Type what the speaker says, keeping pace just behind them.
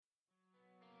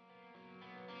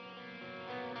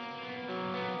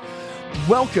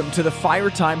Welcome to the Fire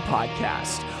Time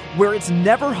Podcast, where it's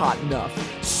never hot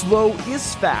enough, slow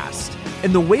is fast,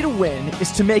 and the way to win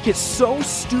is to make it so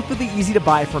stupidly easy to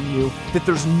buy from you that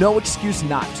there's no excuse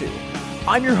not to.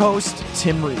 I'm your host,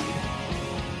 Tim Reed.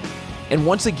 And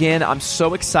once again, I'm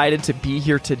so excited to be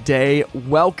here today.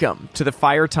 Welcome to the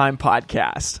Fire Time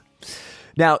Podcast.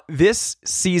 Now, this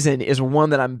season is one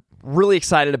that I'm really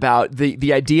excited about.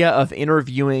 The idea of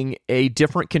interviewing a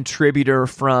different contributor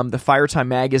from the Fire Time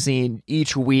magazine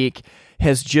each week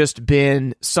has just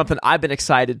been something I've been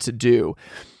excited to do.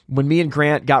 When me and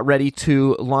Grant got ready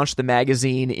to launch the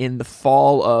magazine in the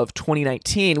fall of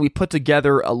 2019, we put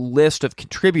together a list of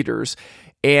contributors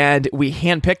and we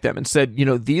handpicked them and said, you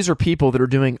know, these are people that are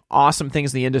doing awesome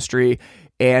things in the industry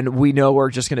and we know are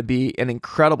just going to be an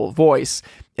incredible voice.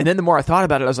 And then the more I thought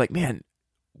about it, I was like, man,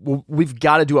 we've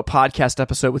got to do a podcast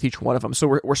episode with each one of them.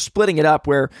 So we're splitting it up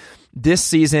where this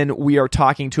season we are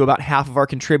talking to about half of our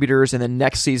contributors, and then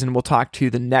next season we'll talk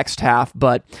to the next half.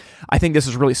 But I think this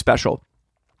is really special.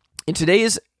 In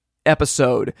today's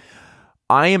episode,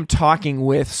 I am talking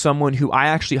with someone who I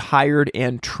actually hired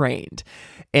and trained.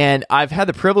 And I've had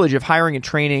the privilege of hiring and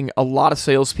training a lot of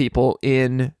salespeople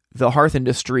in the hearth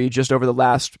industry just over the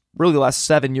last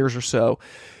 7 years or so.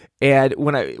 And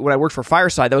when I worked for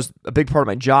Fireside, that was a big part of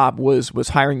my job was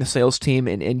hiring the sales team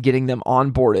and getting them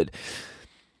onboarded.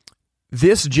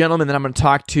 This gentleman that I'm going to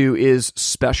talk to is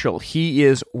special. He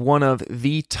is one of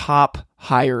the top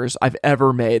hires I've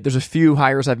ever made. There's a few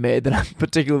hires I've made that I'm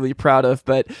particularly proud of,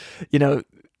 but you know,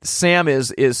 Sam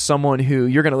is someone who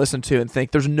you're going to listen to and think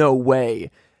there's no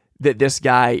way that this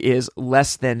guy is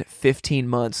less than 15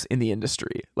 months in the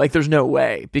industry. Like there's no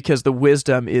way, because the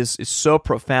wisdom is so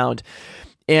profound.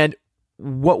 And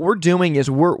what we're doing is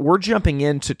we're jumping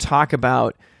in to talk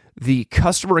about the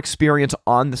customer experience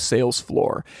on the sales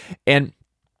floor. And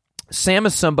Sam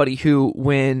is somebody who,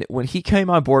 when he came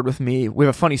on board with me, we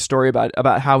have a funny story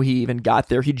about how he even got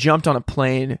there. He jumped on a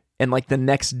plane and like the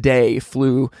next day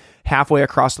flew halfway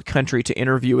across the country to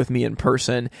interview with me in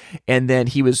person. And then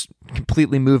he was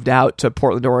completely moved out to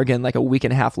Portland, Oregon, like a week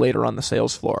and a half later on the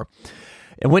sales floor.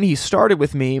 And when he started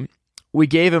with me, we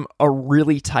gave him a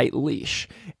really tight leash.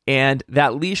 And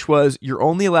that leash was, you're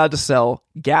only allowed to sell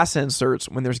gas inserts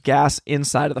when there's gas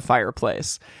inside of the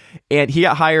fireplace. And he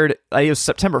got hired, it was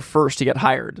September 1st he got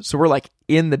hired. So we're like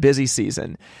in the busy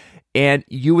season. And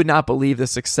you would not believe the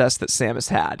success that Sam has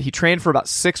had. He trained for about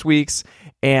 6 weeks.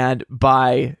 And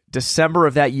by December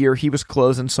of that year, he was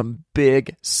closing some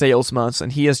big sales months.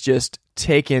 And he has just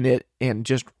taken it and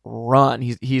just run.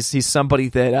 He's somebody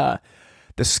that,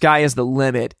 the sky is the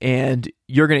limit, and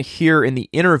you're going to hear in the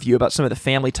interview about some of the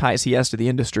family ties he has to the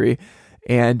industry,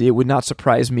 and it would not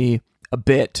surprise me a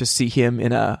bit to see him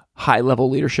in a high-level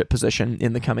leadership position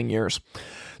in the coming years.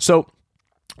 So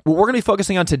what we're going to be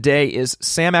focusing on today is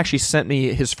Sam actually sent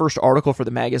me his first article for the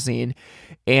magazine,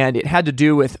 and it had to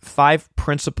do with 5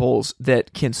 principles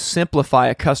that can simplify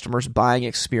a customer's buying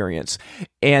experience.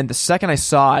 And the second I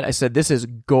saw it, I said, this is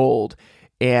gold.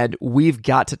 And we've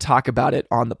got to talk about it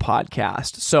on the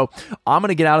podcast. So I'm going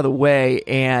to get out of the way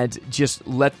and just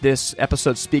let this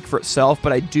episode speak for itself,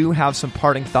 but I do have some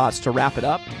parting thoughts to wrap it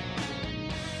up.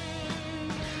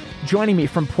 Joining me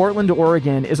from Portland,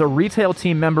 Oregon is a retail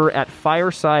team member at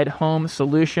Fireside Home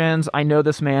Solutions. I know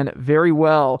this man very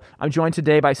well. I'm joined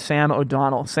today by Sam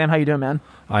O'Donnell. Sam, how you doing, man?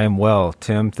 I am well,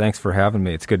 Tim. Thanks for having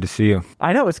me. It's good to see you.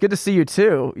 I know, it's good to see you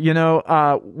too. You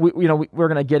know, we're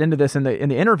going to get into this in the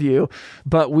interview,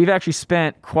 but we've actually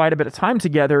spent quite a bit of time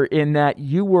together in that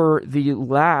you were the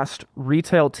last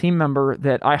retail team member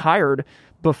that I hired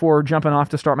before jumping off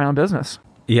to start my own business.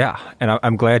 Yeah, and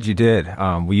I'm glad you did.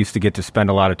 We used to get to spend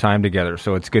a lot of time together,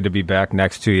 so it's good to be back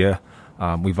next to you.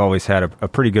 We've always had a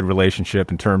pretty good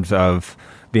relationship in terms of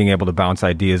being able to bounce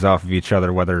ideas off of each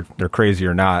other, whether they're crazy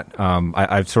or not.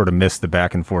 I've sort of missed the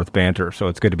back and forth banter, so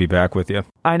it's good to be back with you.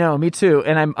 I know, me too.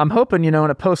 And I'm hoping, in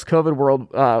a post-COVID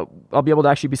world, I'll be able to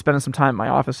actually be spending some time in my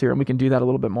office here, and we can do that a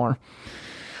little bit more.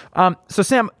 So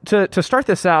Sam, to start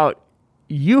this out,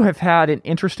 you have had an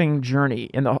interesting journey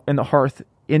in the hearth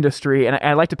industry, and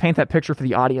I like to paint that picture for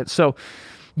the audience. So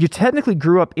you technically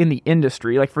grew up in the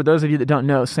industry. Like for those of you that don't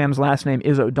know, Sam's last name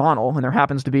is O'Donnell, and there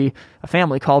happens to be a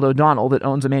family called O'Donnell that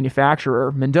owns a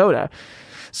manufacturer, Mendota.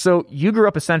 So you grew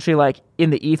up essentially like in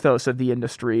the ethos of the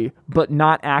industry, but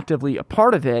not actively a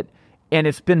part of it. And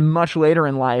it's been much later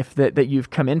in life that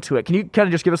you've come into it. Can you kind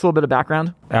of just give us a little bit of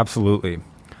background? Absolutely.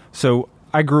 So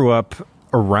I grew up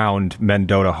around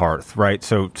Mendota Hearth, right?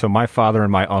 So my father and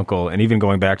my uncle, and even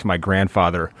going back to my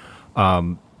grandfather,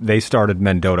 they started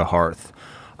Mendota Hearth.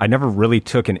 I never really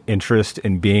took an interest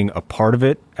in being a part of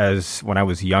it as when I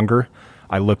was younger.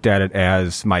 I looked at it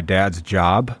as my dad's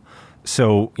job.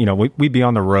 So, we'd be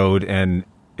on the road, and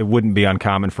it wouldn't be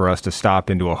uncommon for us to stop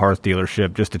into a hearth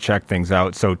dealership just to check things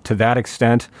out. So to that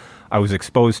extent, I was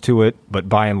exposed to it, but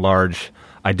by and large,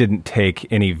 I didn't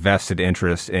take any vested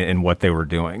interest in what they were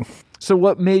doing. So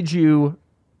what made you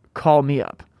call me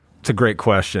up? It's a great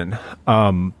question.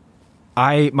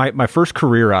 My first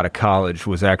career out of college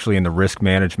was actually in the risk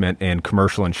management and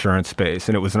commercial insurance space,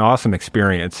 and it was an awesome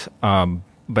experience.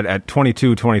 But at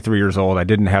 22, 23 years old, I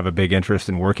didn't have a big interest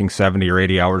in working 70 or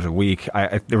 80 hours a week.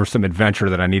 There was some adventure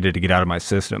that I needed to get out of my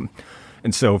system.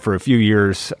 And so for a few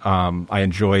years, I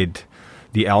enjoyed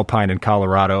the Alpine in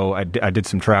Colorado. I did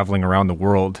some traveling around the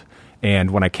world.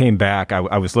 And when I came back,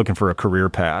 I was looking for a career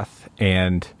path.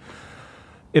 And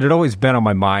it had always been on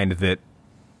my mind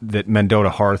that Mendota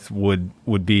Hearth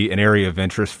would be an area of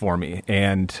interest for me.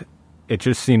 And it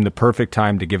just seemed the perfect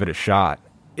time to give it a shot.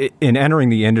 In entering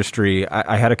the industry,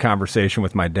 I had a conversation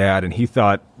with my dad, and he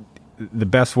thought the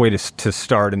best way to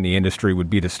start in the industry would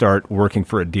be to start working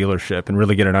for a dealership and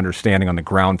really get an understanding on the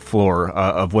ground floor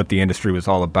of what the industry was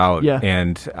all about. Yeah.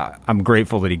 And I'm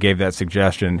grateful that he gave that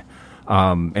suggestion,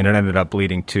 and it ended up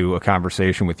leading to a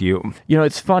conversation with you.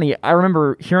 It's funny. I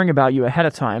remember hearing about you ahead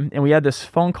of time, and we had this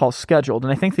phone call scheduled,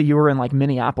 and I think that you were in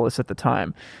Minneapolis at the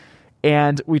time.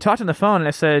 And we talked on the phone, and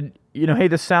I said, hey,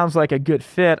 this sounds like a good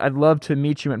fit. I'd love to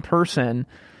meet you in person.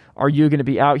 Are you going to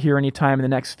be out here anytime in the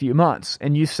next few months?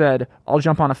 And you said, I'll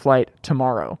jump on a flight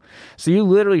tomorrow. So you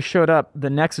literally showed up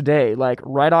the next day,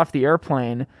 right off the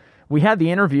airplane. We had the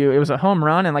interview. It was a home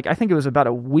run. And I think it was about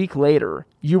a week later,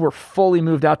 you were fully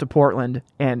moved out to Portland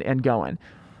and going.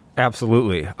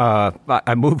 Absolutely.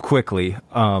 I moved quickly.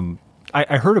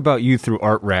 I heard about you through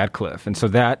Art Radcliffe, and so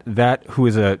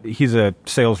he's a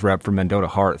sales rep for Mendota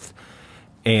Hearth,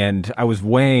 and I was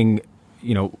weighing,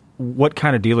 what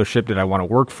kind of dealership did I want to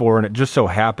work for, and it just so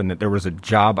happened that there was a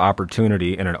job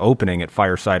opportunity and an opening at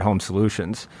Fireside Home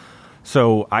Solutions.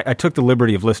 So I took the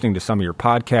liberty of listening to some of your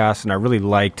podcasts, and I really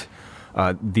liked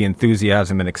the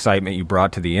enthusiasm and excitement you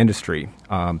brought to the industry.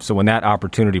 So when that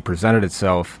opportunity presented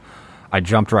itself, I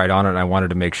jumped right on it, and I wanted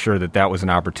to make sure that was an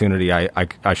opportunity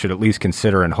I should at least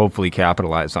consider and hopefully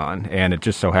capitalize on. And it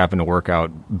just so happened to work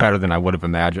out better than I would have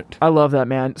imagined. I love that,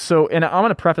 man. So, and I'm going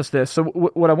to preface this. So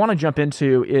what I want to jump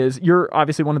into is you're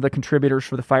obviously one of the contributors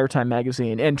for the Firetime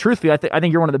magazine. And truthfully, I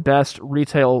think you're one of the best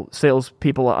retail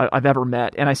salespeople I've ever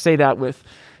met. And I say that with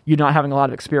you not having a lot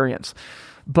of experience.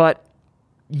 But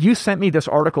you sent me this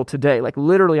article today.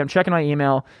 Literally, I'm checking my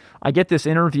email. I get this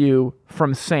interview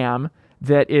from Sam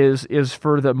that is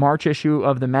for the March issue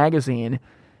of the magazine,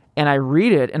 and I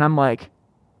read it, and I'm like,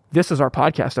 this is our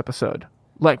podcast episode.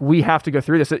 We have to go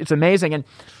through this. It's amazing. And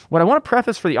what I want to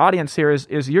preface for the audience here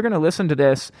is you're going to listen to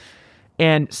this,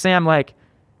 and Sam,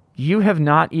 you have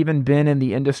not even been in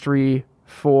the industry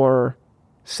for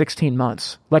 16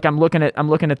 months. I'm looking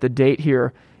at the date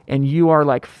here, and you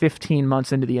are 15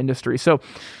 months into the industry. So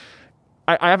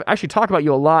I actually talk about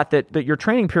you a lot, that your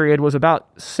training period was about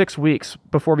 6 weeks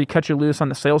before we cut you loose on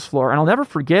the sales floor. And I'll never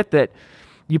forget that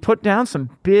you put down some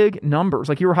big numbers.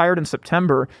 You were hired in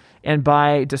September, and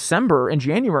by December and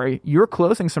January, you're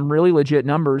closing some really legit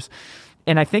numbers.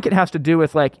 And I think it has to do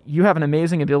with you have an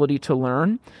amazing ability to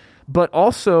learn, but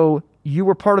also you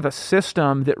were part of a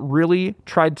system that really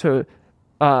tried to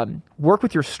work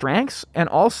with your strengths and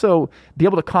also be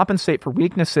able to compensate for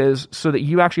weaknesses so that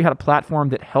you actually had a platform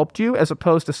that helped you as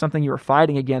opposed to something you were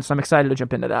fighting against. I'm excited to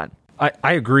jump into that.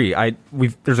 I agree.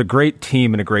 There's a great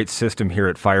team and a great system here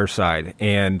at Fireside.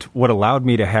 And what allowed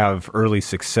me to have early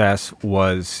success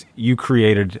was you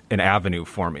created an avenue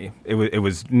for me. It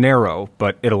was narrow,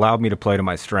 but it allowed me to play to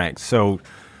my strengths. So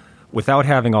without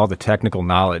having all the technical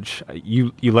knowledge,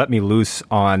 you let me loose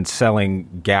on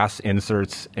selling gas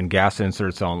inserts and gas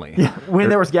inserts only. Yeah, when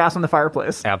there was gas in the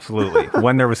fireplace. Absolutely.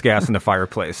 When there was gas in the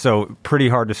fireplace. So pretty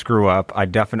hard to screw up. I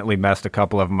definitely messed a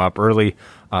couple of them up early.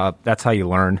 That's how you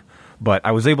learn. But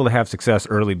I was able to have success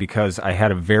early because I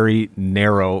had a very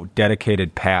narrow,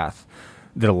 dedicated path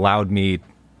that allowed me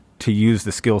to use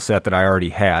the skill set that I already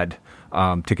had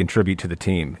to contribute to the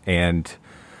team. And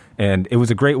it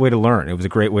was a great way to learn. It was a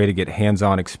great way to get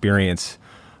hands-on experience,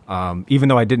 even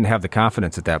though I didn't have the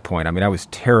confidence at that point. I was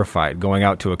terrified going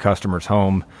out to a customer's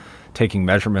home, taking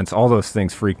measurements. All those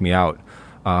things freaked me out.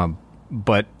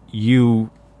 But you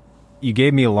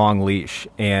gave me a long leash,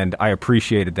 and I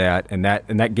appreciated that. And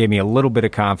that gave me a little bit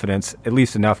of confidence, at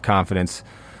least enough confidence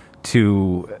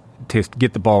to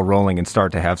get the ball rolling and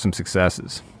start to have some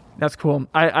successes. That's cool.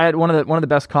 I had one of the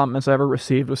best compliments I ever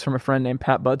received was from a friend named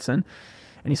Pat Budson.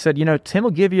 And he said, Tim will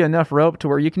give you enough rope to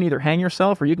where you can either hang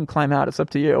yourself or you can climb out. It's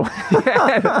up to you.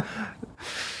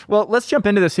 Well, let's jump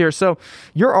into this here. So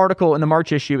your article in the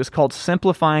March issue is called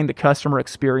Simplifying the Customer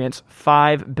Experience,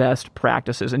 5 Best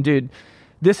Practices. And dude,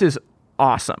 this is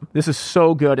awesome. This is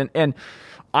so good. And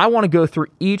I want to go through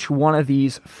each one of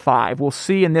these 5. We'll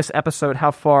see in this episode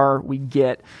how far we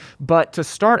get. But to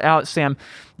start out, Sam,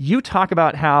 you talk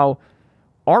about how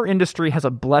our industry has a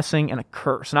blessing and a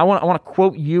curse. And I want to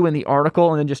quote you in the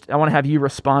article, and then I want to have you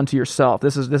respond to yourself.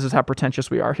 This is how pretentious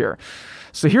we are here.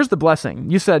 So here's the blessing.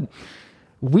 You said,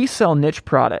 we sell niche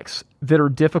products that are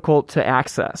difficult to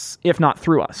access, if not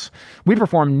through us. We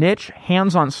perform niche,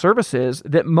 hands-on services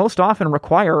that most often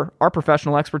require our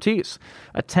professional expertise.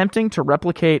 Attempting to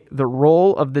replicate the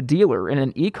role of the dealer in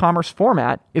an e-commerce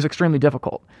format is extremely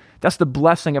difficult. That's the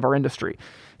blessing of our industry.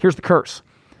 Here's the curse.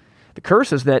 The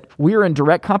curse is that we are in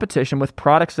direct competition with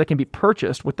products that can be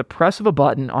purchased with the press of a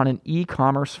button on an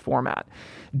e-commerce format.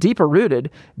 Deeper rooted,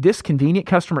 this convenient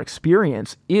customer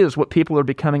experience is what people are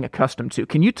becoming accustomed to.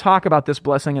 Can you talk about this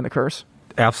blessing and the curse?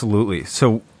 Absolutely.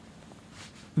 So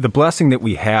the blessing that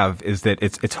we have is that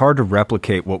it's hard to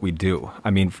replicate what we do. I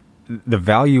mean, the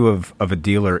value of a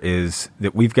dealer is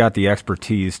that we've got the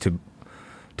expertise to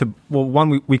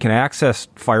one, we can access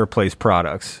Fireplace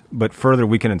products, but further,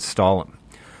 we can install them.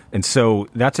 And so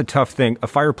that's a tough thing. A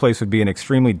Fireplace would be an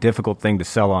extremely difficult thing to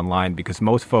sell online because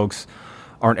most folks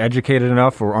aren't educated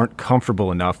enough or aren't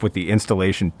comfortable enough with the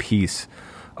installation piece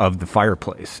of the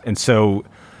Fireplace. And so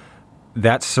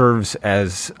that serves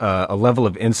as a level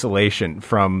of insulation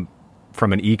from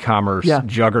an e-commerce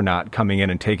juggernaut coming in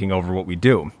and taking over what we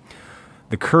do.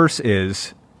 The curse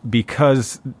is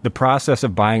because the process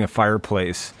of buying a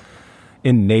Fireplace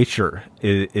in nature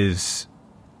is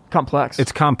complex.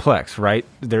 It's complex, right?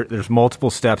 There's multiple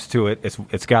steps to it.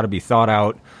 It's got to be thought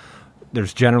out.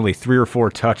 There's generally 3 or 4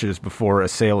 touches before a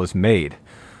sale is made.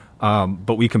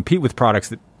 But we compete with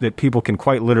products that people can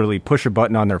quite literally push a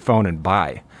button on their phone and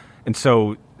buy. And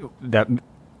so that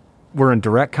we're in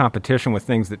direct competition with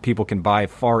things that people can buy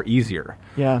far easier.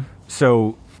 Yeah.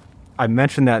 So I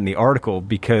mentioned that in the article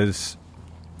because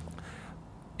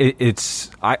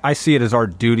I see it as our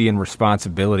duty and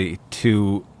responsibility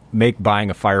to make buying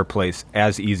a Fireplace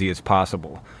as easy as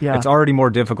possible. Yeah. It's already more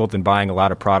difficult than buying a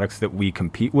lot of products that we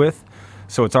compete with.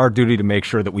 So it's our duty to make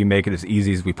sure that we make it as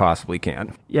easy as we possibly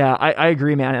can. Yeah, I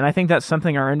agree, man. And I think that's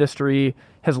something our industry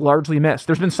has largely missed.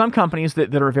 There's been some companies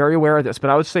that are very aware of this, but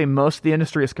I would say most of the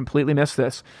industry has completely missed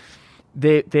this.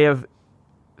 They have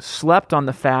slept on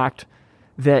the fact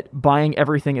that buying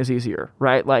everything is easier,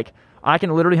 right? Like, I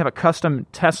can literally have a custom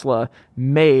Tesla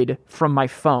made from my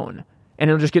phone, and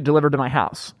it'll just get delivered to my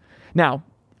house. Now,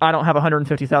 I don't have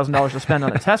 $150,000 to spend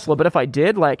on a Tesla, but if I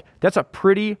did, like, that's a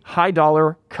pretty high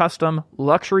dollar custom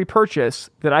luxury purchase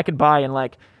that I could buy in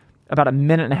like about a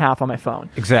minute and a half on my phone.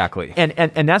 Exactly.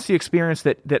 And that's the experience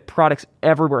that products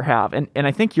everywhere have. And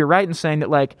I think you're right in saying that,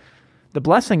 like, the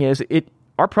blessing is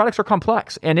our products are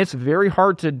complex and it's very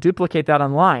hard to duplicate that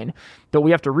online. But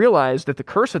we have to realize that the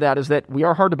curse of that is that we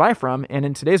are hard to buy from. And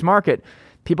in today's market,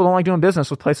 people don't like doing business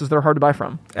with places that are hard to buy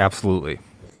from. Absolutely.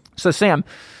 So, Sam,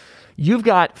 you've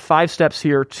got 5 steps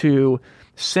here to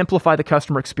simplify the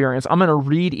customer experience. I'm going to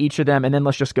read each of them and then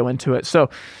let's just go into it. So,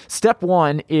 step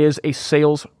 1 is a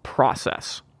sales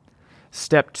process.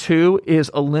 Step 2 is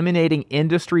eliminating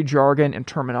industry jargon and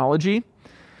terminology.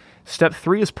 Step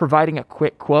 3 is providing a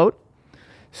quick quote.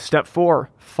 Step 4,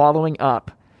 following up.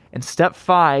 And step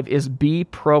 5 is be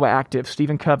proactive.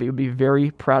 Stephen Covey would be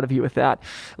very proud of you with that.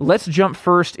 Let's jump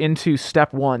first into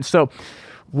step 1. So,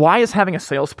 why is having a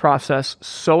sales process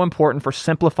so important for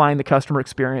simplifying the customer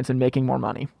experience and making more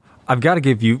money? I've got to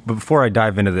give you, before I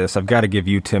dive into this, I've got to give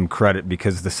you, Tim, credit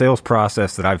because the sales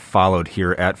process that I've followed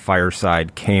here at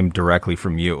Fireside came directly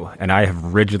from you, and I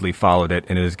have rigidly followed it,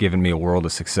 and it has given me a world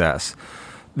of success.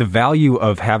 The value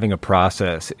of having a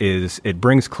process is it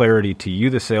brings clarity to you,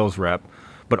 the sales rep,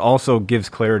 but also gives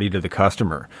clarity to the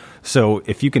customer. So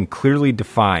if you can clearly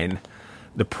define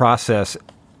the process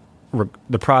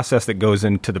that goes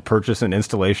into the purchase and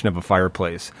installation of a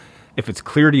Fireplace, if it's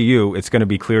clear to you, it's going to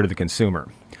be clear to the consumer.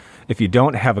 If you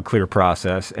don't have a clear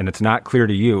process and it's not clear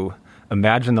to you,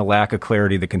 imagine the lack of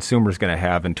clarity the consumer is going to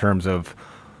have in terms of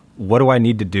what do I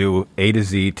need to do A to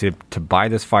Z to buy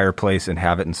this Fireplace and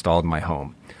have it installed in my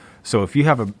home. So if you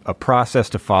have a process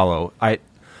to follow,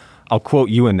 I'll quote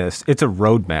you in this, it's a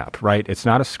roadmap, right? It's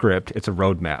not a script, it's a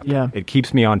roadmap. Yeah. It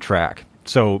keeps me on track.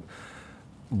 So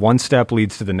one step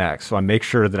leads to the next. So I make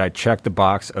sure that I check the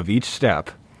box of each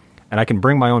step and I can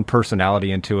bring my own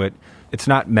personality into it. It's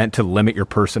not meant to limit your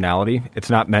personality. It's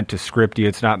not meant to script you.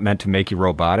 It's not meant to make you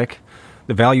robotic.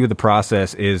 The value of the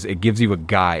process is it gives you a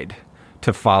guide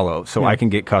to follow so I can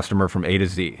get customer from A to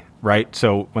Z. right?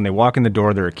 So when they walk in the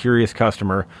door, they're a curious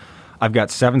customer. I've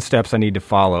got 7 steps I need to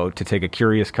follow to take a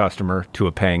curious customer to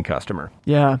a paying customer.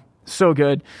 Yeah, so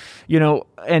good.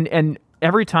 And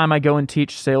every time I go and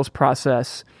teach sales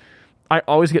process, I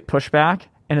always get pushback,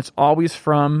 and it's always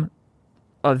from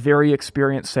a very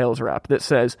experienced sales rep that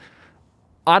says,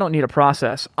 I don't need a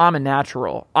process. I'm a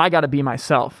natural. I got to be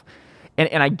myself.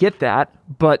 And I get that,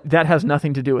 but that has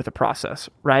nothing to do with the process,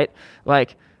 right?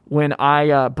 Like when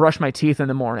I brush my teeth in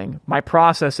the morning, my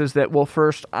process is that, well,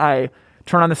 first I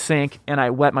turn on the sink and I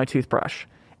wet my toothbrush.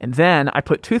 And then I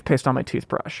put toothpaste on my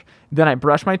toothbrush. Then I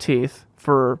brush my teeth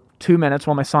for 2 minutes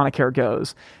while my Sonicare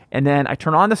goes. And then I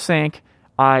turn on the sink,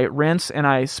 I rinse and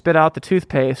I spit out the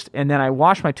toothpaste, and then I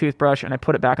wash my toothbrush and I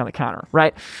put it back on the counter,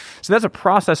 right? So that's a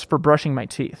process for brushing my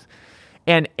teeth.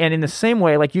 And in the same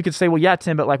way, like you could say, well, yeah,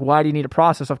 Tim, but like, why do you need a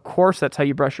process? Of course, that's how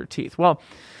you brush your teeth. Well,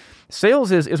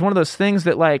 sales is one of those things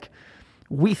that like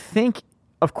we think,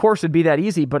 of course, it'd be that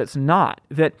easy, but it's not.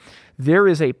 That there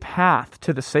is a path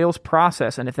to the sales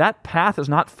process. And if that path is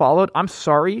not followed, I'm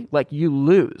sorry, like you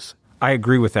lose. I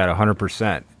agree with that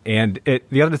 100%. And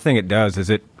the other thing it does is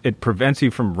it prevents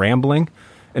you from rambling,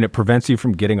 and it prevents you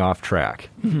from getting off track.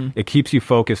 Mm-hmm. It keeps you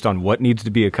focused on what needs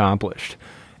to be accomplished.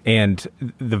 And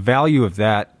the value of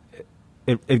that,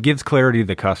 it gives clarity to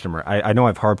the customer. I know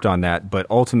I've harped on that, but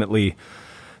ultimately,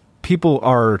 people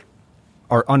are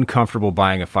uncomfortable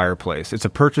buying a fireplace. It's a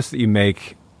purchase that you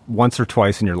make once or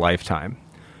twice in your lifetime.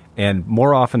 And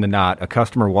more often than not, a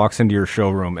customer walks into your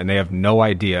showroom and they have no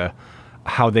idea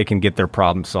how they can get their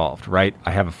problem solved, right?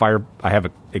 I have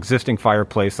an existing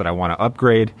fireplace that I want to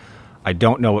upgrade. I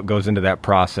don't know what goes into that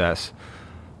process.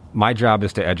 My job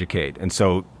is to educate. And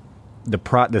so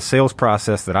the sales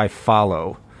process that I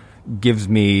follow gives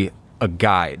me a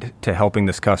guide to helping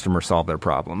this customer solve their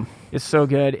problem. It's so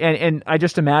good. And I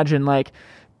just imagine, like,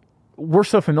 we're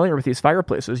so familiar with these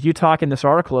fireplaces. You talk in this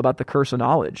article about the curse of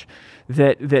knowledge,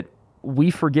 that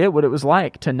we forget what it was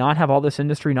like to not have all this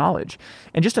industry knowledge.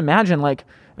 And just imagine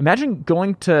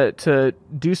going to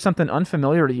do something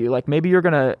unfamiliar to you. Like maybe you're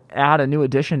going to add a new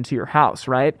addition to your house,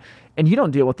 right? And you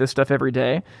don't deal with this stuff every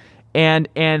day. And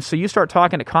so you start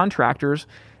talking to contractors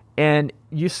and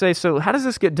you say, so how does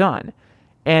this get done?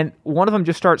 And one of them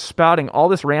just starts spouting all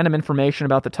this random information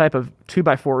about the type of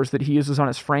 2x4s that he uses on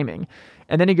his framing.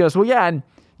 And then he goes, well, yeah, and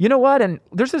you know what? And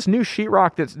there's this new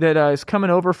sheetrock that is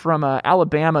coming over from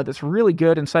Alabama that's really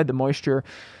good inside the moisture.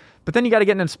 But then you got to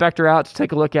get an inspector out to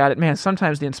take a look at it. Man,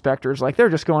 sometimes the inspectors, like, they're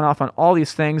just going off on all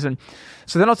these things. And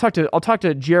so then I'll talk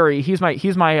to Jerry. He's my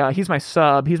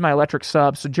sub. He's my electric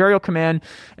sub. So Jerry will come in,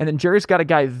 and then Jerry's got a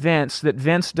guy, Vince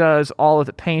does all of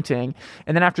the painting.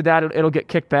 And then after that, it'll get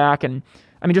kicked back. And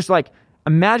I mean, just like,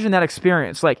 imagine that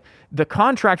experience. Like, the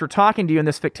contractor talking to you in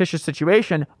this fictitious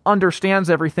situation understands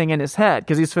everything in his head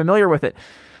because he's familiar with it.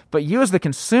 But you as the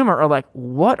consumer are like,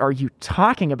 what are you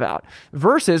talking about?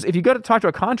 Versus if you go to talk to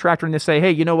a contractor and they say,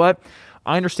 hey, you know what?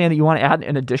 I understand that you want to add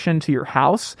an addition to your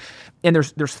house. And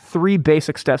there's 3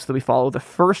 basic steps that we follow. The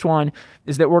first one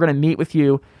is that we're going to meet with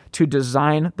you to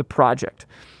design the project.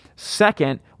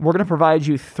 Second, we're going to provide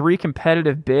you 3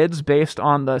 competitive bids based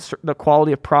on the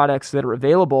quality of products that are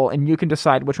available, and you can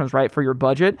decide which one's right for your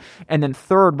budget. And then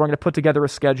third, we're going to put together a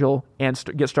schedule and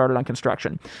get started on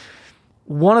construction.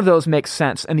 One of those makes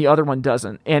sense and the other one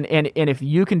doesn't. And if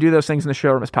you can do those things in the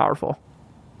showroom, it's powerful.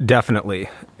 Definitely.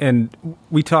 And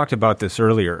we talked about this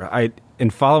earlier. In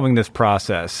following this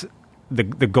process, the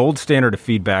gold standard of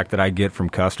feedback that I get from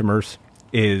customers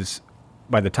is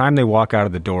by the time they walk out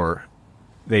of the door,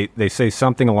 they say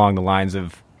something along the lines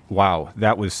of, wow,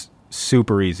 that was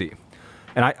super easy.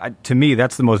 And to me,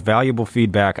 that's the most valuable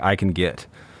feedback I can get.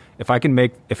 If I can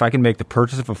make the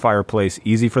purchase of a fireplace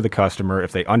easy for the customer,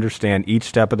 if they understand each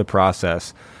step of the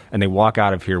process and they walk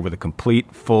out of here with a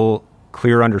complete, full,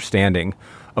 clear understanding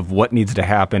of what needs to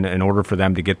happen in order for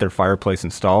them to get their fireplace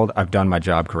installed, I've done my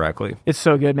job correctly. It's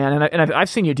so good, man. And I've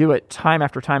seen you do it time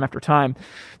after time after time.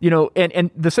 You know, and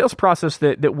the sales process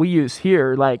that we use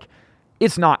here, like,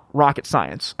 it's not rocket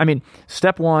science. I mean,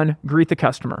 step 1, greet the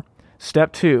customer.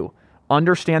 Step 2,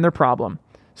 understand their problem.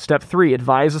 Step 3,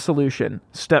 advise a solution.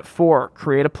 Step 4,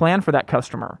 create a plan for that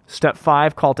customer. Step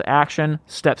 5, call to action.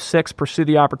 Step 6, pursue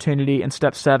the opportunity. And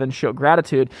step 7, show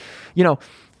gratitude. You know,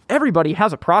 everybody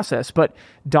has a process, but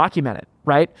document it,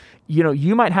 right? You know,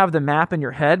 you might have the map in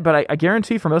your head, but I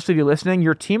guarantee for most of you listening,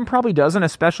 your team probably doesn't,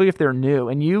 especially if they're new.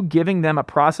 And you giving them a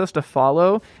process to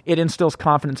follow, it instills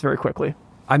confidence very quickly.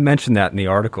 I mentioned that in the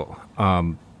article.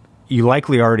 You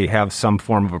likely already have some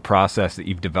form of a process that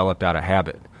you've developed out of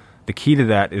habit. The key to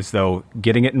that is, though,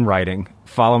 getting it in writing,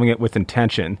 following it with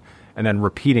intention, and then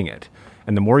repeating it.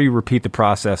 And the more you repeat the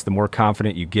process, the more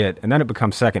confident you get, and then it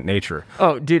becomes second nature.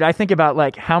 Oh, dude, I think about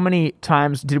like how many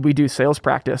times did we do sales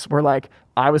practice where like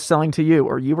I was selling to you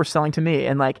or you were selling to me,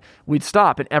 and like we'd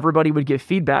stop and everybody would give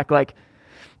feedback. Like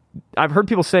I've heard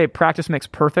people say practice makes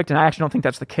perfect, and I actually don't think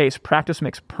that's the case. Practice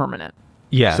makes permanent.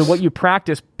 Yes. So what you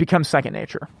practice becomes second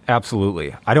nature.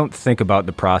 Absolutely. I don't think about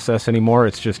the process anymore.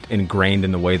 It's just ingrained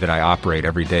in the way that I operate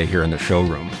every day here in the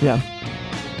showroom. Yeah.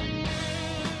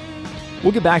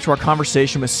 We'll get back to our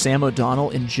conversation with Sam O'Donnell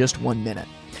in just 1 minute.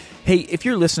 Hey, if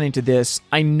you're listening to this,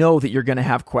 I know that you're going to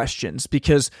have questions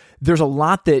because there's a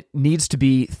lot that needs to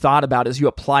be thought about as you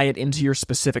apply it into your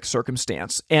specific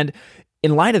circumstance. And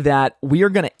in light of that, we are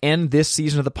going to end this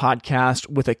season of the podcast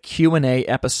with a Q&A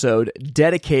episode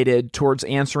dedicated towards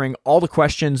answering all the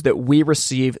questions that we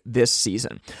receive this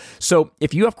season. So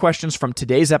if you have questions from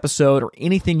today's episode or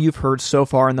anything you've heard so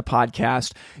far in the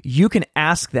podcast, you can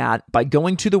ask that by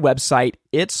going to the website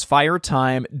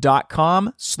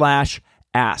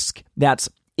itsfiretime.com/ask. That's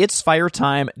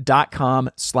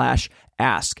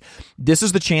itsfiretime.com/ask. This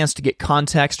is the chance to get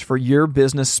context for your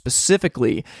business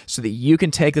specifically so that you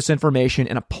can take this information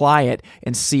and apply it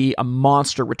and see a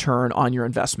monster return on your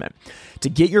investment. To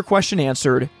get your question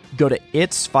answered, go to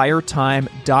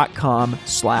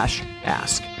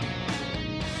itsfiretime.com/ask.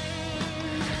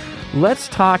 Let's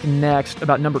talk next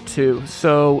about number 2.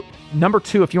 So number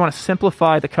 2, if you want to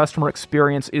simplify the customer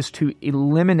experience, is to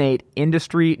eliminate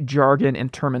industry jargon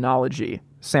and terminology.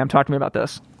 Sam, talk to me about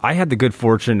this. I had the good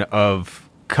fortune of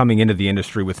coming into the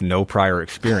industry with no prior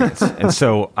experience. And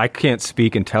so I can't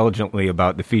speak intelligently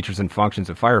about the features and functions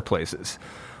of fireplaces.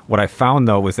 What I found,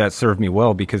 though, was that served me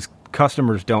well because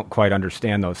customers don't quite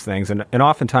understand those things. And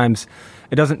oftentimes,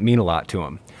 it doesn't mean a lot to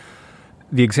them.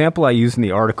 The example I use in the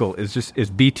article is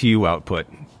BTU output,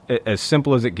 as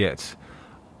simple as it gets.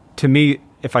 To me,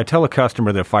 if I tell a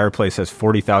customer that a fireplace has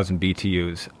 40,000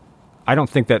 BTUs, I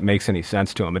don't think that makes any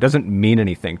sense to them. It doesn't mean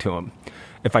anything to them.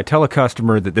 If I tell a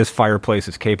customer that this fireplace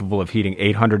is capable of heating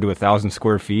 800 to 1,000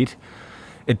 square feet,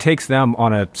 it takes them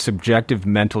on a subjective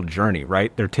mental journey,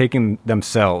 right? They're taking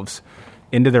themselves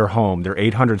into their home, their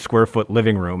 800 square foot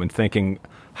living room, and thinking,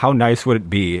 how nice would it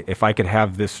be if I could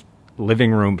have this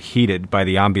living room heated by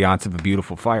the ambiance of a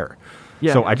beautiful fire?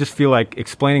 Yeah. So I just feel like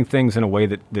explaining things in a way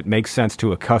that makes sense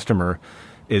to a customer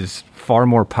is far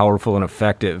more powerful and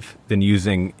effective than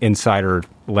using insider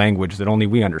language that only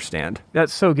we understand.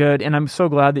 That's so good, and I'm so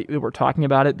glad that we're talking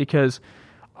about it because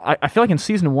I feel like in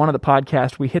season 1 of the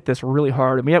podcast, we hit this really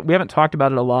hard, and we haven't talked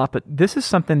about it a lot, but this is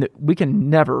something that we can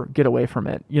never get away from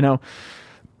it. You know,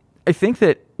 I think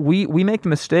that we make the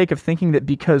mistake of thinking that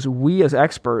because we as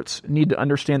experts need to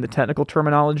understand the technical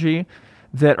terminology,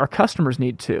 that our customers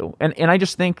need to. And I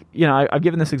just think, you know, I've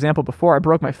given this example before. I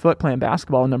broke my foot playing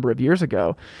basketball a number of years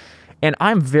ago. And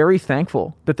I'm very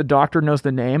thankful that the doctor knows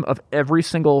the name of every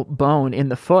single bone in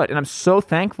the foot. And I'm so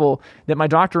thankful that my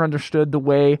doctor understood the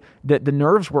way that the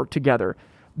nerves work together.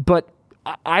 But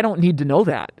I don't need to know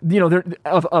that. You know,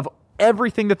 of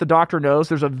everything that the doctor knows,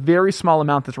 there's a very small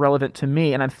amount that's relevant to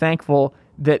me. And I'm thankful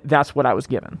that that's what I was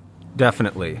given.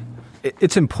 Definitely.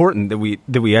 It's important that we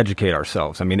educate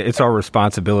ourselves. I mean, it's our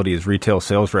responsibility as retail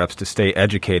sales reps to stay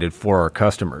educated for our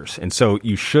customers. And so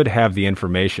you should have the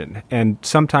information. And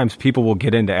sometimes people will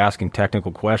get into asking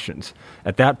technical questions.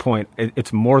 At that point,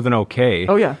 it's more than okay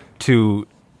to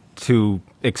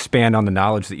expand on the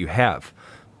knowledge that you have.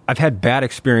 I've had bad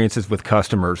experiences with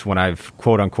customers when I've,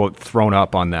 quote unquote, thrown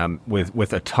up on them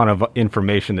with a ton of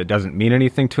information that doesn't mean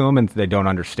anything to them and they don't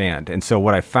understand. And so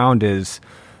what I found is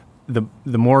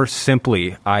the more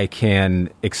simply I can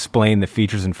explain the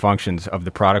features and functions of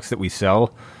the products that we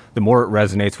sell, the more it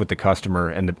resonates with the customer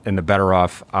and the better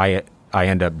off I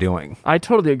end up doing. I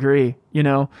totally agree. You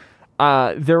know,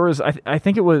 there was, I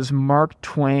think it was Mark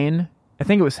Twain. I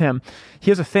think it was him.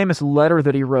 He has a famous letter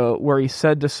that he wrote where he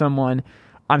said to someone,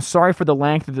 "I'm sorry for the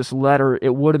length of this letter.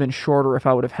 It would have been shorter if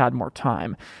I would have had more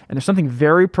time." And there's something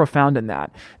very profound in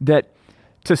that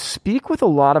to speak with a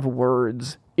lot of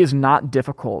words is not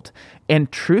difficult. And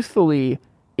truthfully,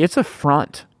 it's a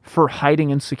front for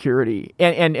hiding insecurity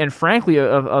and frankly,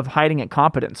 of hiding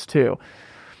incompetence too.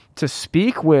 To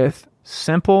speak with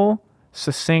simple,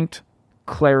 succinct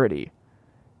clarity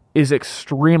is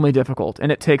extremely difficult,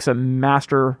 and it takes a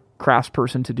master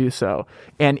craftsperson to do so.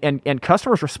 And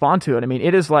customers respond to it. I mean,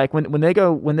 it is like when they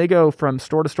go from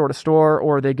store to store to store,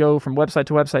 or they go from website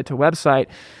to website to website,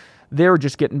 they're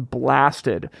just getting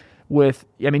blasted with,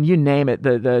 I mean, you name it,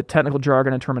 the technical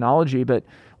jargon and terminology. But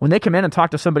when they come in and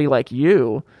talk to somebody like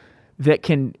you that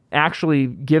can actually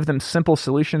give them simple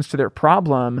solutions to their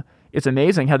problem, it's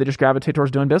amazing how they just gravitate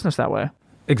towards doing business that way.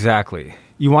 Exactly.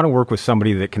 You want to work with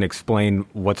somebody that can explain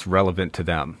what's relevant to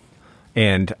them.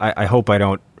 And I hope I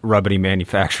don't rub any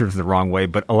manufacturers the wrong way,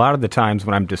 but a lot of the times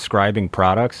when I'm describing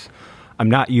products,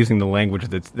 I'm not using the language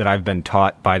that I've been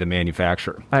taught by the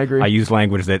manufacturer. I agree. I use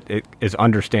language that is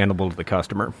understandable to the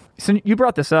customer. So you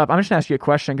brought this up. I'm just going to ask you a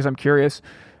question because I'm curious.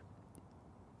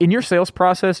 In your sales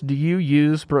process, do you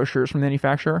use brochures from the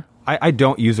manufacturer? I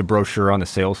don't use a brochure on the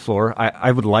sales floor.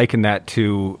 I would liken that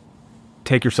to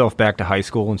take yourself back to high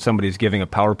school and somebody's giving a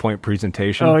PowerPoint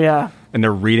presentation. Oh, yeah. And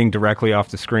they're reading directly off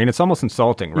the screen. It's almost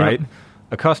insulting, right? Yep.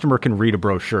 A customer can read a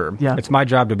brochure. Yeah. It's my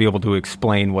job to be able to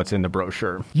explain what's in the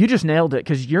brochure. You just nailed it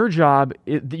because your job,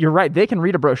 you're right, they can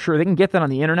read a brochure, they can get that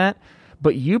on the internet,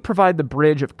 but you provide the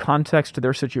bridge of context to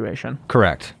their situation.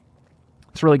 Correct.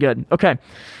 It's really good. Okay.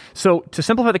 So to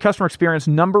simplify the customer experience,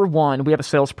 number one, we have a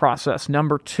sales process.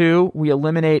 Number two, we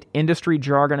eliminate industry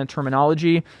jargon and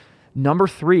terminology. Number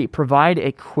three, provide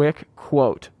a quick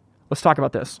quote. Let's talk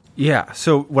about this. Yeah.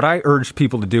 So what I urged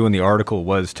people to do in the article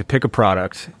was to pick a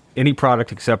product, any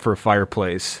product except for a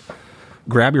fireplace,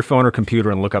 grab your phone or computer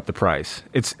and look up the price.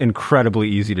 It's incredibly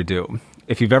easy to do.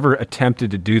 If you've ever attempted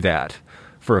to do that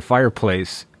for a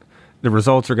fireplace, the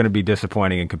results are going to be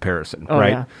disappointing in comparison,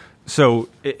 right? Yeah. So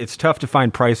it's tough to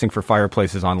find pricing for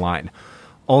fireplaces online.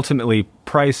 Ultimately,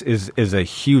 price is a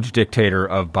huge dictator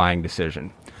of buying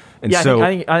decision. And yeah, so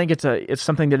I think it's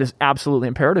something that is absolutely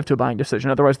imperative to a buying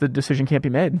decision. Otherwise, the decision can't be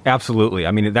made. Absolutely.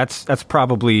 I mean, that's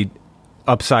probably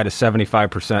upside of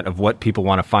 75% of what people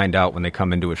want to find out when they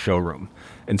come into a showroom.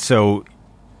 And so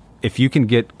if you can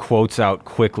get quotes out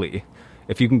quickly,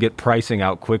 if you can get pricing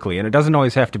out quickly, and it doesn't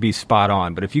always have to be spot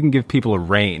on, but if you can give people a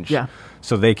range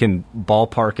so they can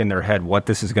ballpark in their head what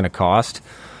this is going to cost,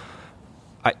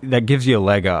 that gives you a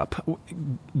leg up.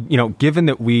 You know, given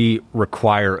that we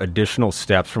require additional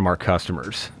steps from our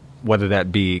customers, whether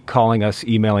that be calling us,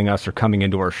 emailing us, or coming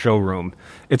into our showroom,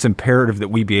 it's imperative that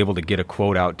we be able to get a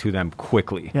quote out to them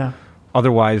quickly. Yeah.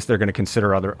 Otherwise, they're going to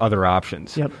consider other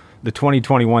options. Yep. The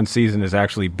 2021 season has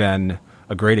actually been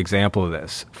a great example of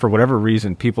this. For whatever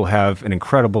reason, people have an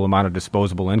incredible amount of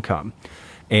disposable income.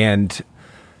 And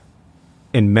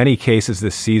in many cases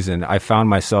this season, I found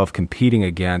myself competing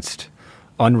against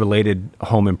unrelated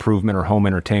home improvement or home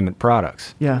entertainment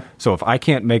products. Yeah. So if I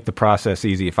can't make the process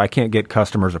easy, if I can't get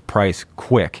customers a price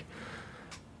quick,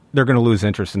 they're going to lose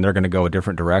interest and they're going to go a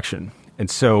different direction. And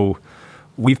so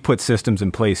we've put systems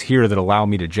in place here that allow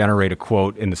me to generate a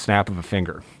quote in the snap of a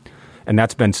finger. And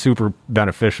that's been super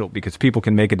beneficial because people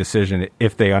can make a decision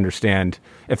if they understand,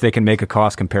 if they can make a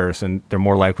cost comparison, they're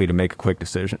more likely to make a quick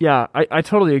decision. Yeah, I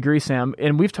totally agree, Sam.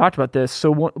 And we've talked about this.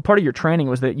 So part of your training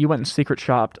was that you went and secret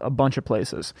shopped a bunch of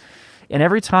places. And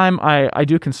every time I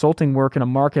do consulting work in a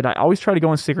market, I always try to go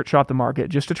and secret shop the market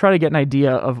just to try to get an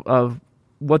idea of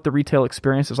what the retail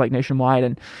experience is like nationwide.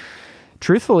 And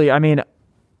truthfully, I mean,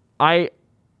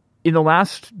 in the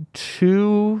last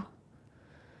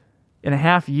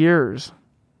 2.5 years,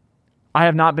 I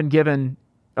have not been given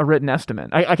a written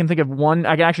estimate. I can think of one.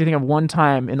 I can actually think of one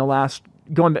time in the last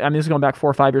this is going back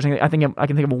 4 or 5 years. I can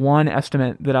think of one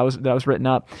estimate that was written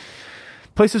up.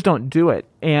 Places don't do it,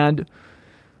 and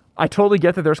I totally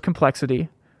get that there's complexity,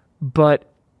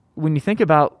 but when you think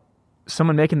about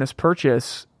someone making this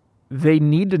purchase, they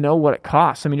need to know what it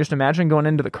costs. I mean, just imagine going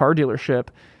into the car dealership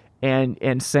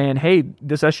and saying, "Hey,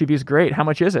 this SUV is great. How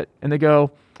much is it?" And they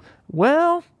go,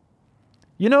 "Well,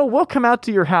 we'll come out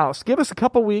to your house. Give us a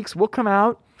couple weeks. We'll come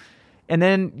out." And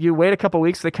then you wait a couple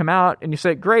weeks. They come out and you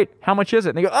say, "Great. How much is it?"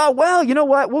 And they go, "Oh, well, you know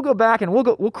what? We'll go back and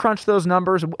we'll crunch those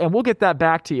numbers and we'll get that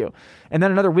back to you." And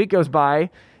then another week goes by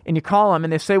and you call them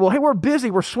and they say, "Well, hey, we're busy.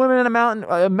 We're swimming in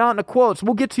a mountain of quotes.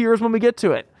 We'll get to yours when we get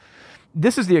to it."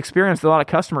 This is the experience that a lot of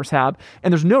customers have,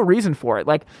 and there's no reason for it.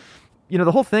 Like,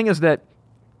 the whole thing is that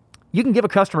you can give a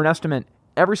customer an estimate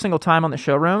every single time on the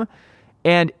showroom,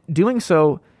 and doing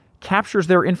so captures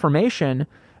their information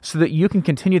so that you can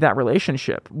continue that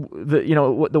relationship.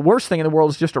 The worst thing in the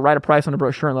world is just to write a price on a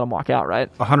brochure and let them walk out, right?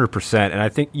 100%. And I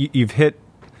think you've hit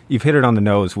it on the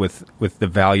nose with the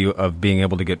value of being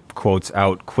able to get quotes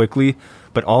out quickly,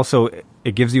 but also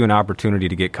it gives you an opportunity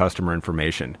to get customer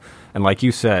information. And like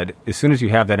you said, as soon as you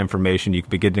have that information, you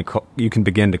can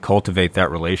begin to cultivate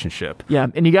that relationship. Yeah,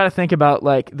 and you got to think about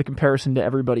like the comparison to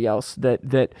everybody else.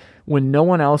 That when no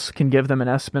one else can give them an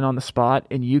estimate on the spot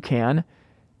and you can,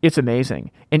 it's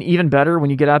amazing. And even better when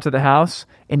you get out to the house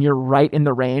and you're right in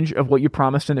the range of what you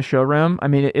promised in the showroom. I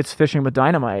mean, it's fishing with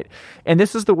dynamite. And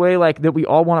this is the way like that we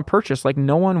all want to purchase. Like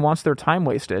no one wants their time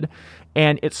wasted.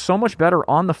 And it's so much better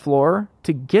on the floor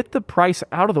to get the price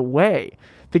out of the way.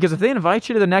 Because if they invite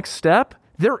you to the next step,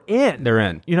 they're in. They're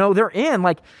in. They're in.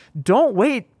 Like, don't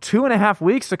wait 2.5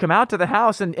 weeks to come out to the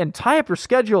house and tie up your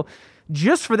schedule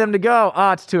just for them to go,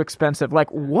 it's too expensive. Like,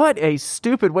 what a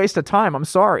stupid waste of time. I'm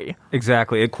sorry.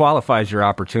 Exactly. It qualifies your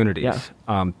opportunities.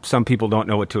 Yeah. Some people don't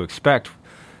know what to expect,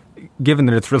 given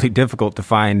that it's really difficult to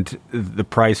find the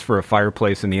price for a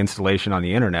fireplace and the installation on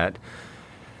the internet.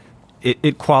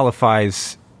 It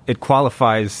qualifies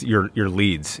your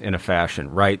leads in a fashion,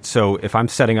 right? So if I'm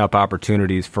setting up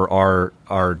opportunities for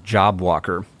our job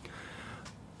walker,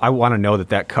 I want to know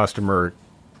that customer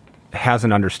has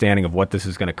an understanding of what this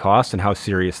is going to cost and how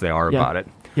serious they are about it.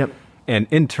 Yep. And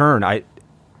in turn,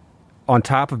 on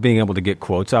top of being able to get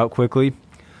quotes out quickly,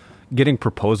 getting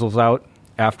proposals out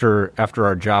after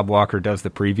our job walker does the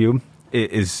preview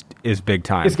is big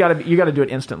time. You got to do it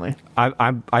instantly.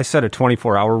 I set a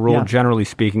 24-hour rule. Yeah. Generally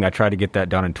speaking, I try to get that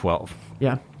done in 12.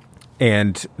 Yeah.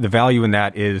 And the value in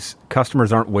that is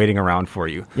customers aren't waiting around for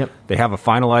you. Yep. They have a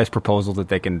finalized proposal that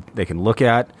they can look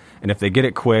at, and if they get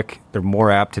it quick, they're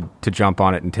more apt to jump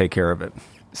on it and take care of it.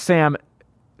 Sam,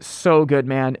 so good,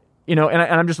 man. And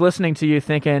I'm just listening to you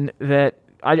thinking that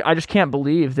I just can't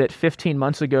believe that 15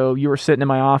 months ago you were sitting in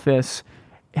my office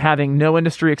having no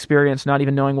industry experience, not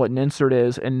even knowing what an insert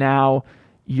is, and now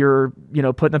you're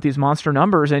putting up these monster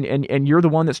numbers and you're the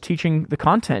one that's teaching the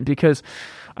content. Because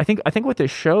I think what this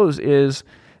shows is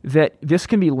that this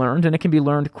can be learned, and it can be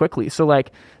learned quickly. So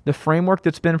like the framework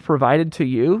that's been provided to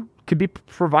you could be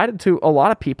provided to a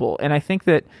lot of people. And I think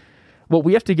that what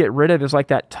we have to get rid of is like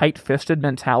that tight-fisted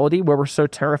mentality where we're so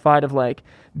terrified of like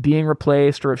being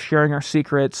replaced or of sharing our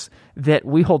secrets that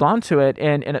we hold on to it.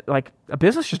 And it, like a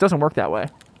business just doesn't work that way.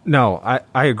 No,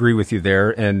 I agree with you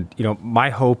there. And, my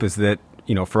hope is that,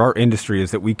 for our industry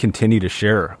is that we continue to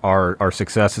share our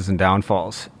successes and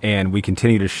downfalls, and we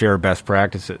continue to share best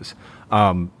practices.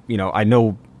 I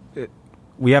know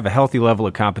we have a healthy level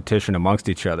of competition amongst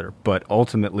each other, but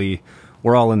ultimately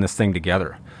we're all in this thing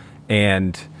together.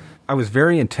 And I was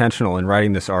very intentional in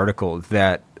writing this article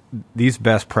that these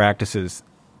best practices,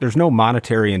 there's no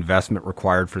monetary investment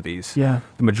required for these. Yeah.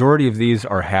 The majority of these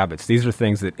are habits. These are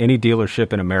things that any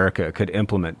dealership in America could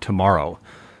implement tomorrow,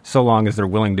 so long as they're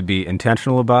willing to be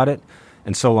intentional about it,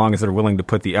 and so long as they're willing to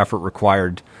put the effort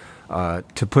required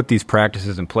to put these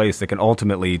practices in place that can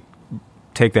ultimately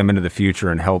take them into the future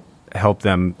and help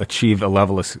them achieve a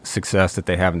level of success that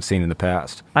they haven't seen in the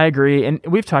past. I agree. And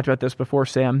we've talked about this before,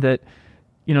 Sam, that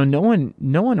no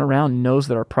one around knows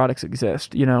that our products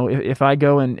exist. If I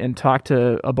go and talk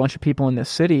to a bunch of people in this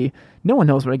city, no one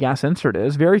knows what a gas insert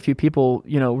is. Very few people,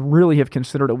 really have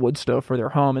considered a wood stove for their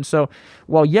home. And so,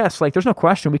 while yes, like there's no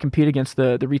question we compete against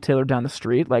the retailer down the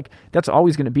street, like that's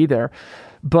always going to be there.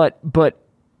 But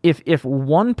if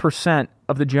 1%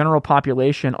 of the general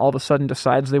population all of a sudden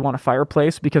decides they want a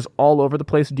fireplace because all over the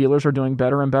place dealers are doing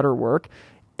better and better work,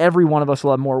 every one of us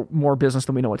will have more business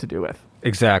than we know what to do with.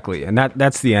 Exactly. And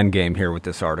that's the end game here with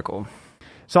this article.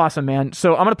 It's awesome, man.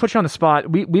 So I'm going to put you on the spot.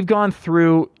 We've gone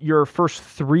through your first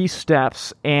 3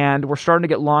 steps, and we're starting to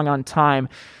get long on time.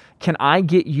 Can I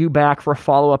get you back for a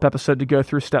follow-up episode to go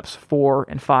through steps 4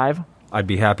 and 5? I'd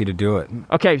be happy to do it.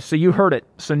 Okay, so you heard it.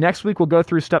 So next week we'll go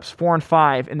through steps 4 and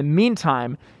 5. In the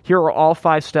meantime, here are all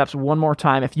 5 steps one more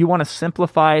time. If you want to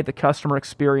simplify the customer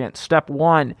experience, step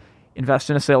 1, invest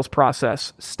in a sales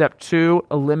process. Step 2,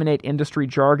 eliminate industry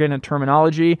jargon and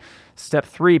terminology. Step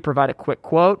 3, provide a quick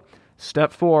quote.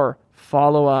 Step 4,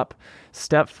 follow up.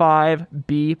 Step 5,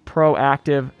 be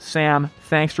proactive. Sam,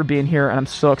 thanks for being here, and I'm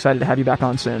so excited to have you back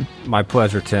on soon. My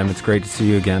pleasure, Tim. It's great to see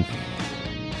you again.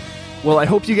 Well, I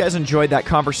hope you guys enjoyed that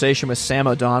conversation with Sam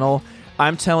O'Donnell.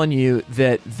 I'm telling you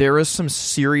that there is some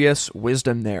serious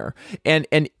wisdom there. And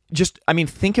just,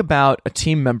 think about a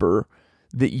team member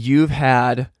that you've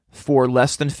had for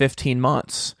less than 15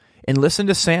 months. And listen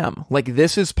to Sam. Like,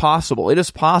 this is possible. It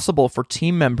is possible for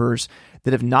team members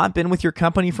that have not been with your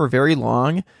company for very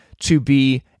long to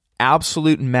be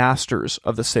absolute masters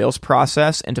of the sales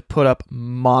process and to put up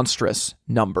monstrous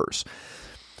numbers.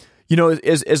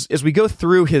 As we go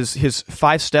through his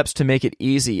 5 steps to make it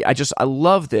easy, I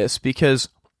love this because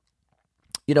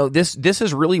this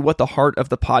is really what the heart of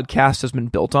the podcast has been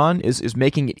built on is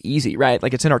making it easy, right?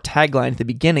 Like it's in our tagline at the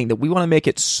beginning that we want to make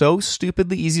it so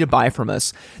stupidly easy to buy from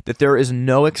us that there is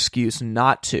no excuse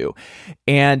not to.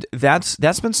 And that's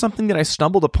been something that I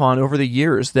stumbled upon over the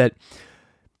years, that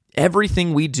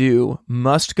everything we do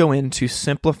must go into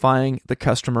simplifying the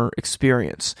customer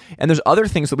experience. And there's other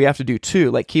things that we have to do too,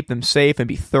 like keep them safe and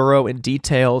be thorough and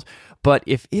detailed. But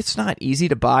if it's not easy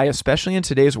to buy, especially in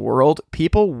today's world,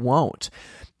 people won't.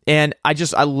 And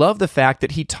I love the fact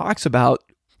that he talks about,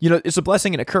 it's a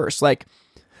blessing and a curse. Like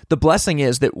The blessing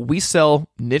is that we sell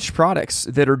niche products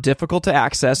that are difficult to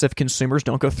access if consumers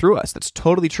don't go through us. That's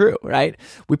totally true, right?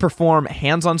 We perform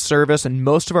hands-on service, and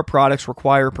most of our products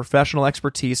require professional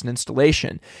expertise and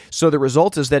installation. So the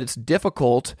result is that it's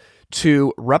difficult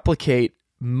to replicate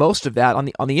most of that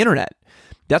on the internet.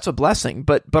 That's a blessing,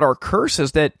 but our curse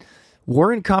is that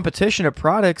we're in competition of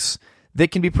products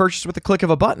that can be purchased with the click of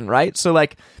a button, right? So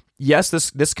like, yes,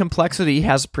 this complexity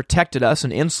has protected us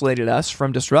and insulated us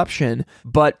from disruption,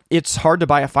 but it's hard to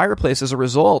buy a fireplace as a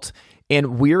result.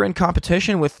 And we're in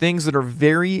competition with things that are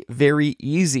very, very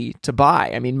easy to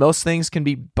buy. I mean, most things can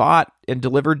be bought and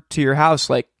delivered to your house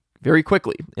like very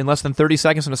quickly. In less than 30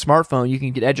 seconds on a smartphone, you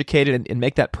can get educated and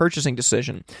make that purchasing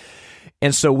decision.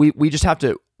 And so we just have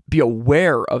to be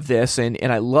aware of this, and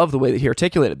I love the way that he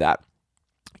articulated that.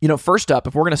 First up,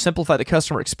 if we're going to simplify the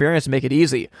customer experience and make it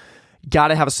easy, got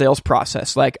to have a sales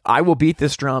process. Like, I will beat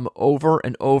this drum over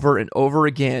and over and over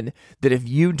again that if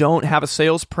you don't have a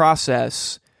sales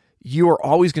process, you are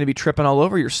always going to be tripping all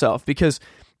over yourself because,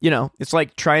 it's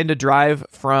like trying to drive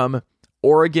from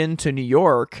Oregon to New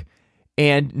York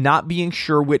and not being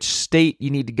sure which state you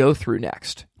need to go through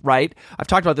next, right? I've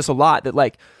talked about this a lot, that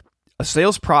like a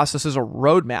sales process is a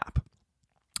roadmap.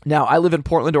 Now, I live in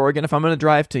Portland, Oregon. If I'm going to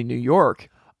drive to New York,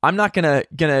 I'm not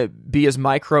gonna be as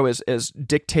micro as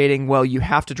dictating, well, you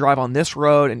have to drive on this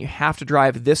road and you have to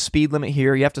drive this speed limit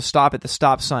here. You have to stop at the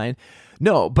stop sign.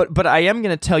 No, but I am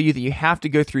going to tell you that you have to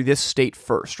go through this state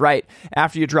first, right?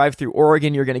 After you drive through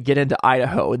Oregon, you're going to get into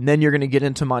Idaho, and then you're going to get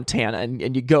into Montana,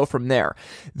 and you go from there.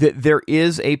 That there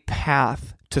is a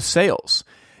path to sales.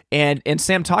 And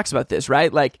Sam talks about this,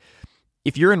 right? Like,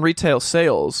 if you're in retail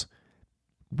sales,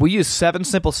 we use 7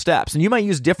 simple steps, and you might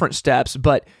use different steps,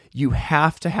 but you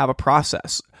have to have a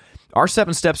process. Our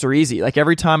 7 steps are easy. Like,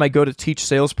 every time I go to teach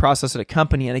sales process at a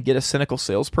company and I get a cynical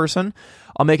salesperson,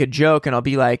 I'll make a joke and I'll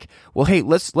be like, well, hey,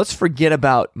 let's forget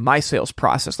about my sales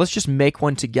process. Let's just make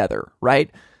one together, right?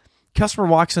 Customer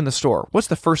walks in the store. What's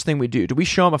the first thing we do? Do we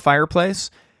show them a fireplace?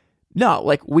 No,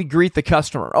 like, we greet the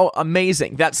customer. Oh,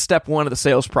 amazing. That's step 1 of the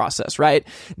sales process, right?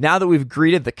 Now that we've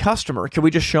greeted the customer, can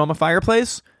we just show them a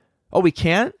fireplace? Oh, we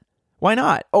can't? Why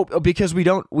not? Oh, because we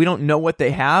don't know what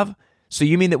they have? So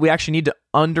you mean that we actually need to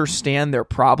understand their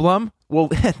problem? Well,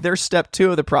 there's step 2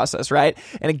 of the process, right?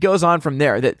 And it goes on from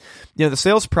there. That, the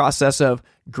sales process of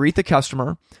greet the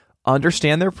customer,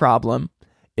 understand their problem,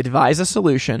 advise a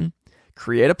solution,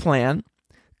 create a plan,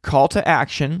 call to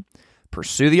action,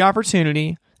 pursue the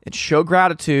opportunity, and show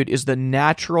gratitude is the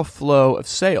natural flow of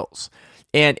sales.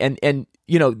 And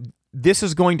this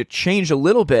is going to change a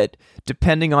little bit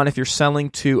depending on if you're selling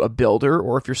to a builder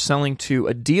or if you're selling to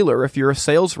a dealer, if you're a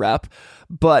sales rep,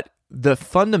 but the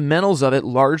fundamentals of it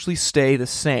largely stay the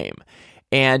same.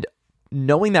 And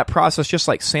knowing that process, just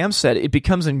like Sam said, it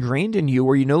becomes ingrained in you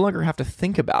where you no longer have to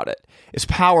think about it. It's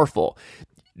powerful.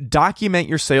 Document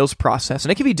your sales process,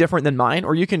 and it can be different than mine,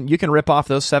 or you can rip off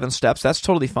those 7 steps. That's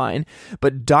totally fine,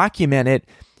 but document it.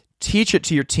 Teach it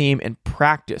to your team and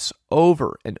practice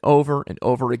over and over and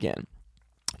over again.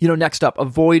 Next up,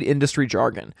 avoid industry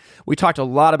jargon. We talked a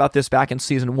lot about this back in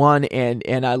season 1,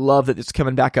 and I love that it's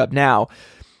coming back up now.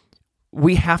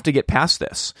 We have to get past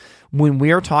this. When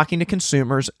we are talking to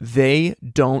consumers, they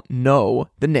don't know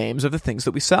the names of the things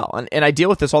that we sell. And I deal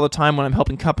with this all the time when I'm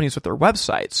helping companies with their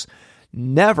websites.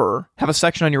 Never have a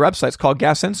section on your websites called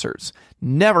gas inserts.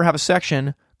 Never have a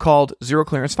section called zero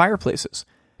clearance fireplaces.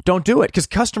 Don't do it, because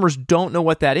customers don't know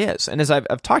what that is. And as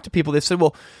I've talked to people, they've said,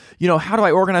 well, how do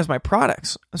I organize my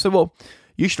products? I said, well,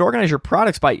 you should organize your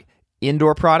products by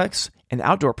indoor products and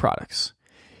outdoor products.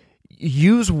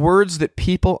 Use words that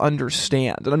people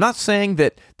understand. And I'm not saying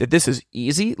that this is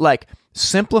easy. Like,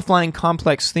 simplifying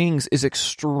complex things is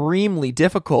extremely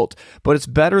difficult, but it's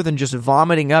better than just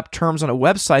vomiting up terms on a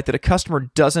website that a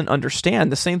customer doesn't understand.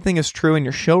 The same thing is true in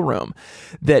your showroom,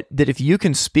 that if you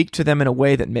can speak to them in a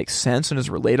way that makes sense and is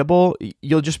relatable,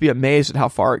 you'll just be amazed at how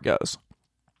far it goes.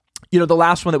 The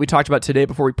last one that we talked about today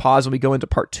before we pause and we go into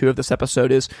part 2 of this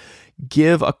episode is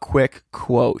give a quick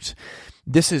quote.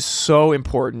 This is so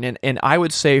important. And I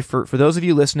would say for those of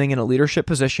you listening in a leadership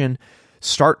position,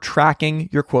 start tracking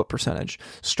your quote percentage.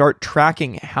 Start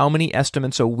tracking how many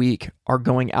estimates a week are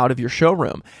going out of your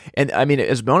showroom. And I mean,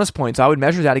 as bonus points, I would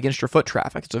measure that against your foot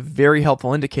traffic. It's a very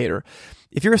helpful indicator.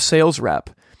 If you're a sales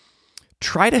rep,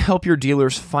 try to help your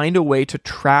dealers find a way to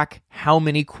track how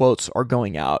many quotes are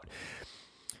going out.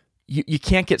 You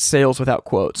can't get sales without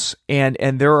quotes. And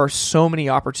there are so many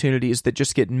opportunities that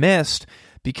just get missed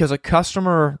because a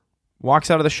customer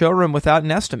walks out of the showroom without an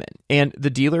estimate, and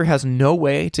the dealer has no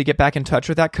way to get back in touch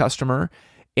with that customer.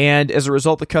 And as a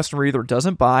result, the customer either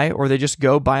doesn't buy or they just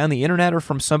go buy on the internet or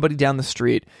from somebody down the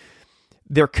street.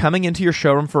 they're coming into your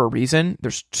showroom for a reason.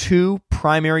 There's two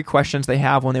primary questions they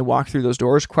have when they walk through those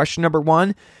doors. Question number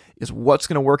one is, what's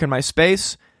going to work in my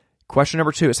space? Question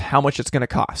number two is, how much it's going to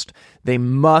cost. They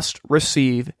must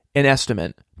receive an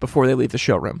estimate before they leave the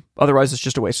showroom. Otherwise, it's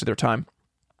just a waste of their time.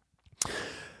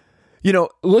 You know,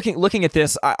 looking at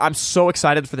this, I'm so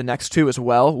excited for the next two as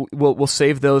well. We'll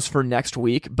save those for next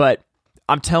week, but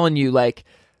I'm telling you, like,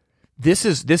 this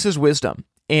is wisdom.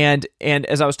 And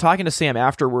as I was talking to Sam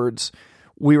afterwards,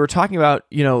 we were talking about,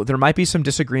 you know, there might be some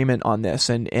disagreement on this,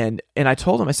 and I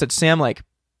told him, I said, Sam, like,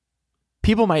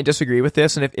 people might disagree with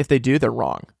this, and if they do, they're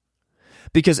wrong,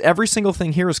 because every single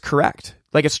thing here is correct.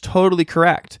 Like, it's totally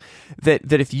correct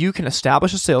that if you can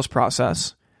establish a sales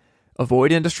process,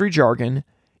 avoid industry jargon,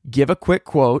 give a quick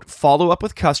quote, follow up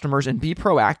with customers, and be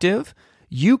proactive,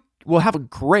 you will have a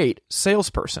great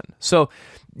salesperson. So,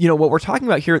 you know, what we're talking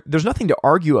about here, there's nothing to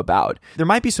argue about. There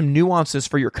might be some nuances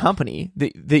for your company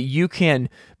that you can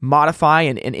modify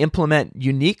and implement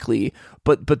uniquely,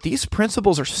 but these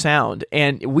principles are sound,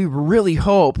 and we really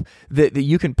hope that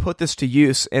you can put this to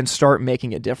use and start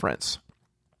making a difference.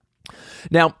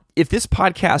 Now, if this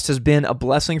podcast has been a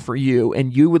blessing for you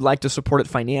and you would like to support it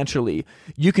financially,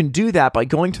 you can do that by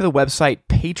going to the website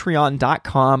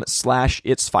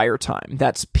patreon.com/itsfiretime.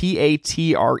 That's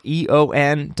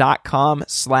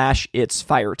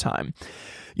patreon.com/itsfiretime.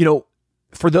 You know,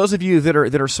 for those of you that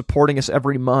are supporting us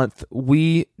every month,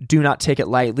 we do not take it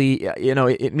lightly. You know,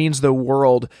 it means the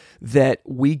world that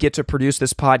we get to produce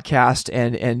this podcast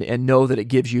and know that it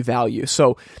gives you value.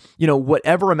 So, you know,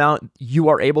 whatever amount you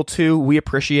are able to, we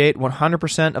appreciate.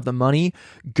 100% of the money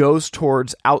goes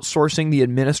towards outsourcing the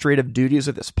administrative duties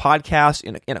of this podcast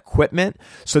and equipment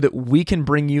so that we can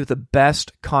bring you the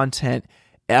best content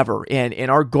ever. And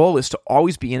our goal is to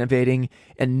always be innovating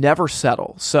and never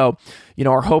settle. So, you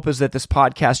know, our hope is that this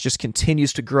podcast just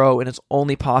continues to grow, and it's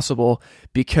only possible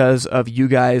because of you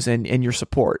guys and your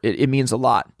support. It means a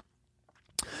lot.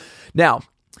 Now,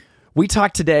 we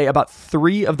talked today about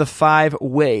 3 of the 5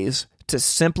 ways to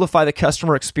simplify the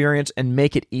customer experience and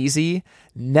make it easy.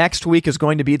 Next week is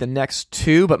going to be the next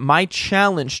 2, but my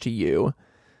challenge to you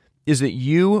is that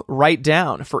you write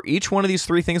down for each one of these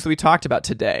 3 things that we talked about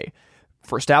today,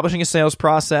 for establishing a sales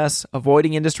process,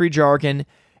 avoiding industry jargon,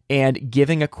 and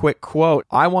giving a quick quote,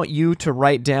 I want you to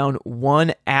write down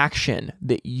one action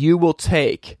that you will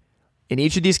take in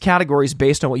each of these categories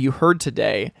based on what you heard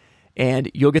today,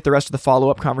 and you'll get the rest of the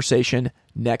follow-up conversation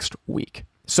next week.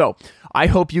 So I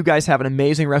hope you guys have an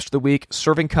amazing rest of the week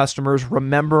serving customers.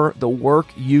 Remember, the work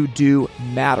you do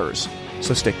matters,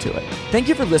 so stick to it. Thank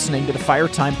you for listening to the Fire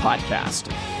Time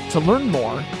Podcast. To learn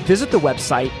more, visit the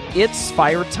website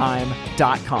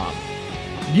itsfiretime.com.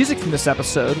 Music from this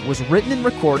episode was written and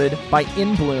recorded by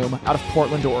In Bloom out of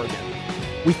Portland, Oregon.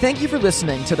 We thank you for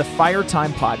listening to the Fire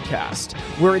Time Podcast,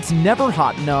 where it's never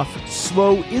hot enough,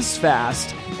 slow is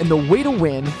fast, and the way to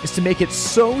win is to make it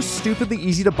so stupidly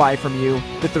easy to buy from you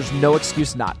that there's no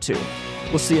excuse not to.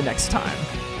 We'll see you next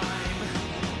time.